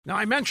Now,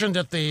 I mentioned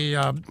at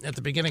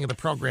the beginning of the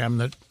program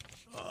that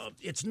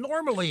it's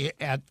normally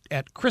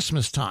at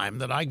Christmas time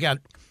that I get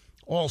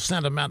all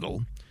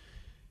sentimental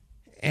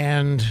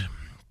and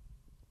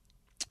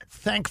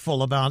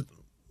thankful about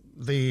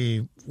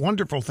the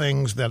wonderful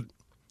things that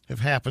have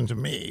happened to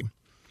me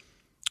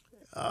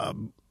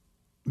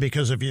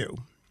because of you,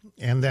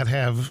 and that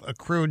have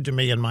accrued to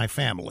me and my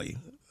family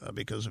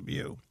because of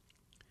you.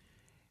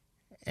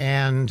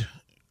 And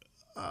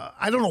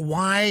I don't know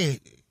why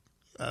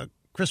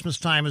Christmas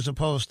time as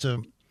opposed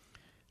to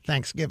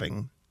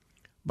Thanksgiving,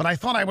 but I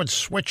thought I would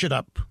switch it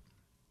up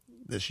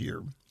this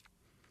year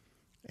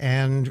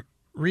and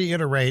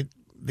reiterate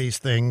these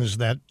things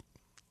that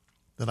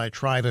I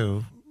try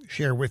to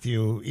share with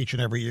you each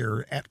and every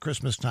year at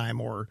Christmas time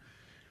or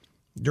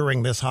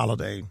during this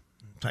holiday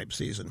type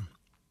season.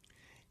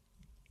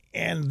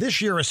 And this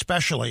year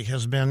especially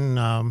has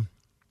been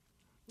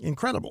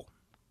incredible.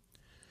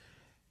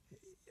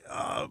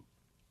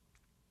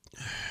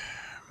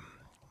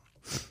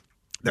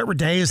 There were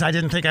days I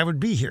didn't think I would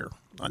be here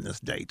on this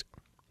date.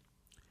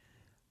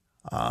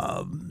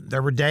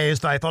 There were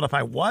days that I thought if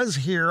I was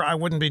here, I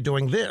wouldn't be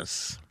doing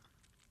this.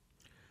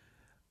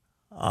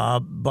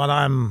 But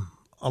I'm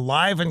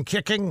alive and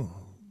kicking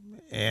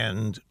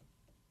and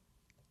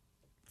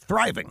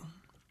thriving.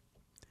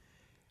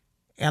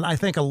 And I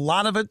think a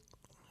lot of it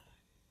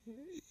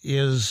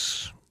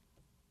is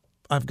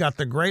I've got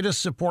the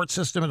greatest support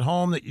system at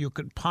home that you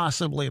could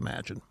possibly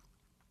imagine.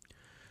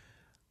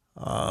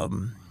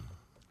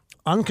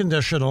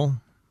 Unconditional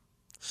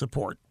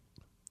support.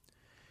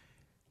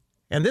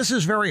 And this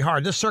is very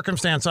hard. This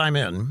circumstance I'm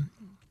in,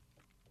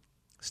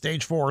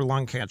 stage 4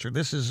 lung cancer,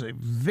 this is a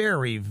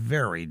very,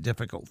 very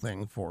difficult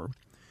thing for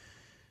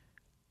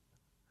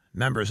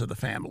members of the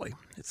family.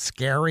 It's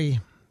scary.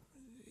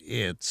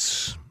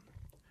 It's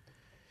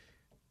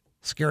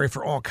scary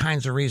for all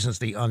kinds of reasons.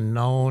 The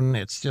unknown.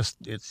 It's just,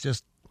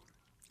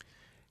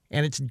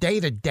 and it's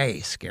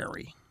day-to-day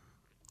scary.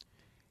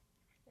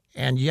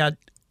 And yet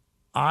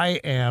I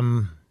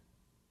am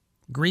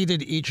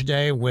greeted each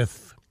day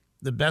with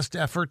the best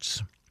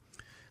efforts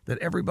that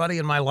everybody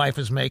in my life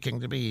is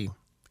making to be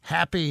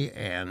happy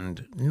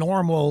and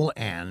normal,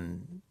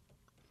 and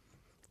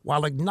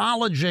while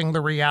acknowledging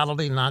the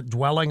reality, not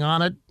dwelling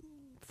on it,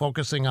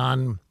 focusing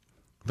on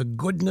the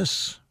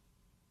goodness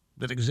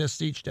that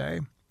exists each day.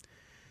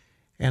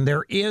 And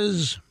there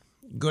is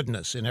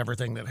goodness in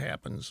everything that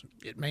happens.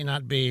 It may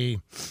not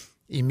be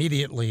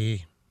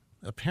immediately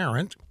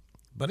apparent,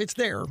 but it's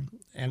there,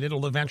 and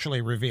it'll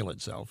eventually reveal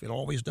itself. It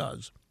always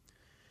does.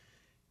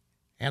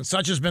 And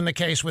such has been the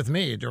case with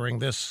me during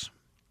this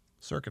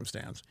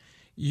circumstance.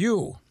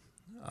 You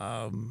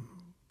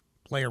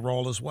play a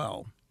role as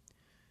well.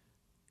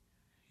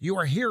 You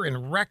are here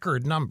in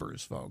record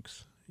numbers,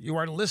 folks. You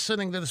are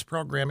listening to this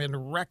program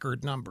in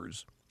record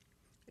numbers.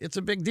 It's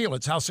a big deal.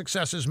 It's how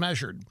success is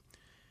measured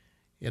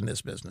in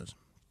this business.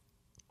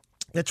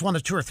 It's one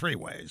of 2 or 3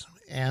 ways.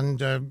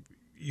 And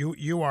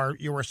you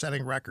are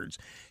setting records.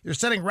 You're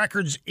setting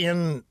records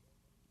in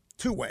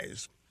 2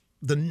 ways.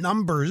 The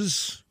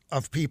numbers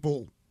of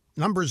people,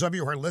 numbers of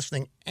you who are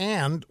listening,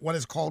 and what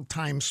is called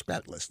time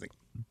spent listening,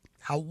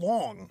 how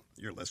long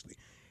you're listening.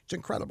 It's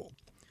incredible.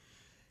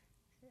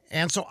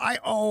 And so I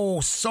owe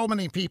so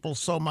many people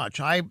so much.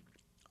 I'm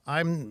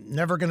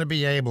never going to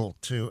be able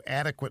to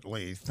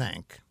adequately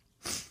thank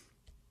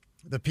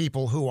the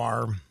people who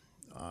are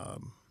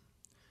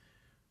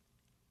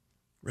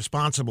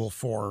responsible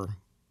for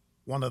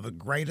one of the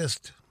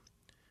greatest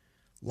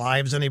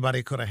lives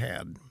anybody could have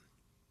had.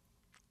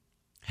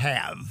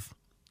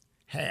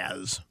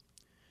 Has.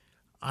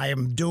 I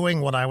am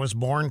doing what I was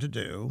born to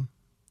do.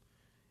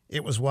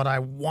 It was what I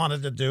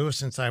wanted to do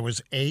since I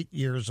was 8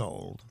 years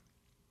old.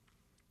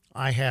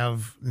 I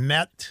have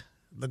met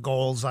the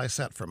goals I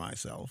set for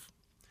myself.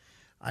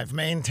 I've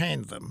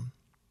maintained them.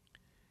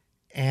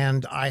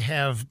 And I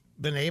have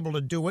been able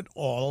to do it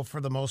all for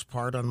the most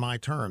part on my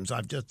terms.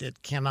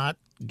 It cannot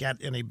get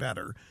any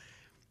better.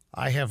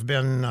 I have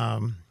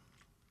been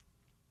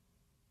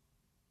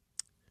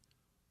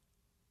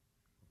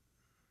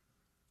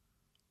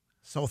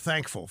so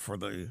thankful for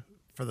the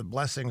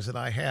blessings that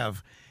I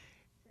have,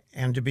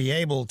 and to be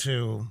able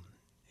to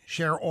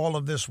share all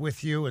of this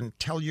with you and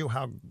tell you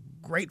how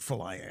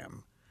grateful I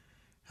am,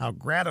 how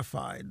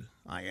gratified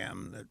I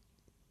am that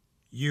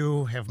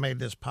you have made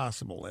this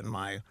possible. And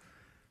my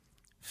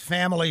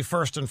family,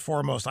 first and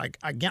foremost,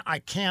 I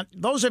can't,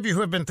 those of you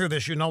who have been through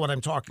this, you know what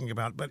I'm talking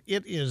about, but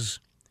it is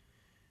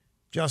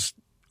just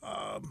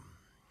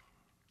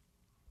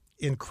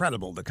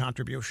incredible, the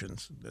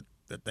contributions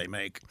that they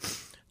make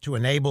to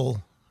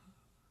enable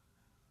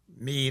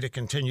me to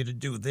continue to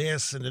do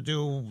this and to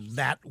do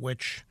that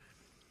which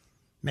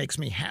makes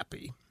me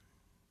happy,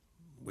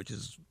 which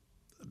is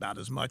about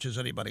as much as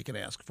anybody could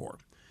ask for.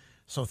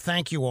 So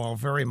thank you all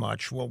very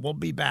much. We'll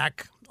be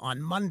back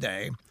on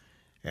Monday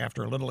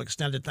after a little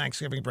extended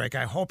Thanksgiving break.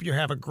 I hope you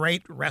have a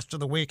great rest of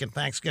the week and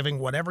Thanksgiving,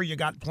 whatever you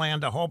got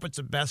planned. I hope it's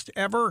the best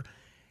ever.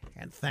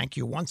 And thank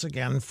you once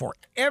again for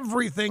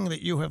everything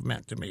that you have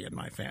meant to me and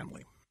my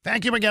family.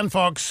 Thank you again,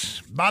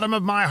 folks. Bottom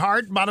of my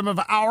heart, bottom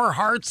of our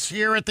hearts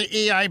here at the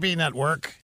EIB Network.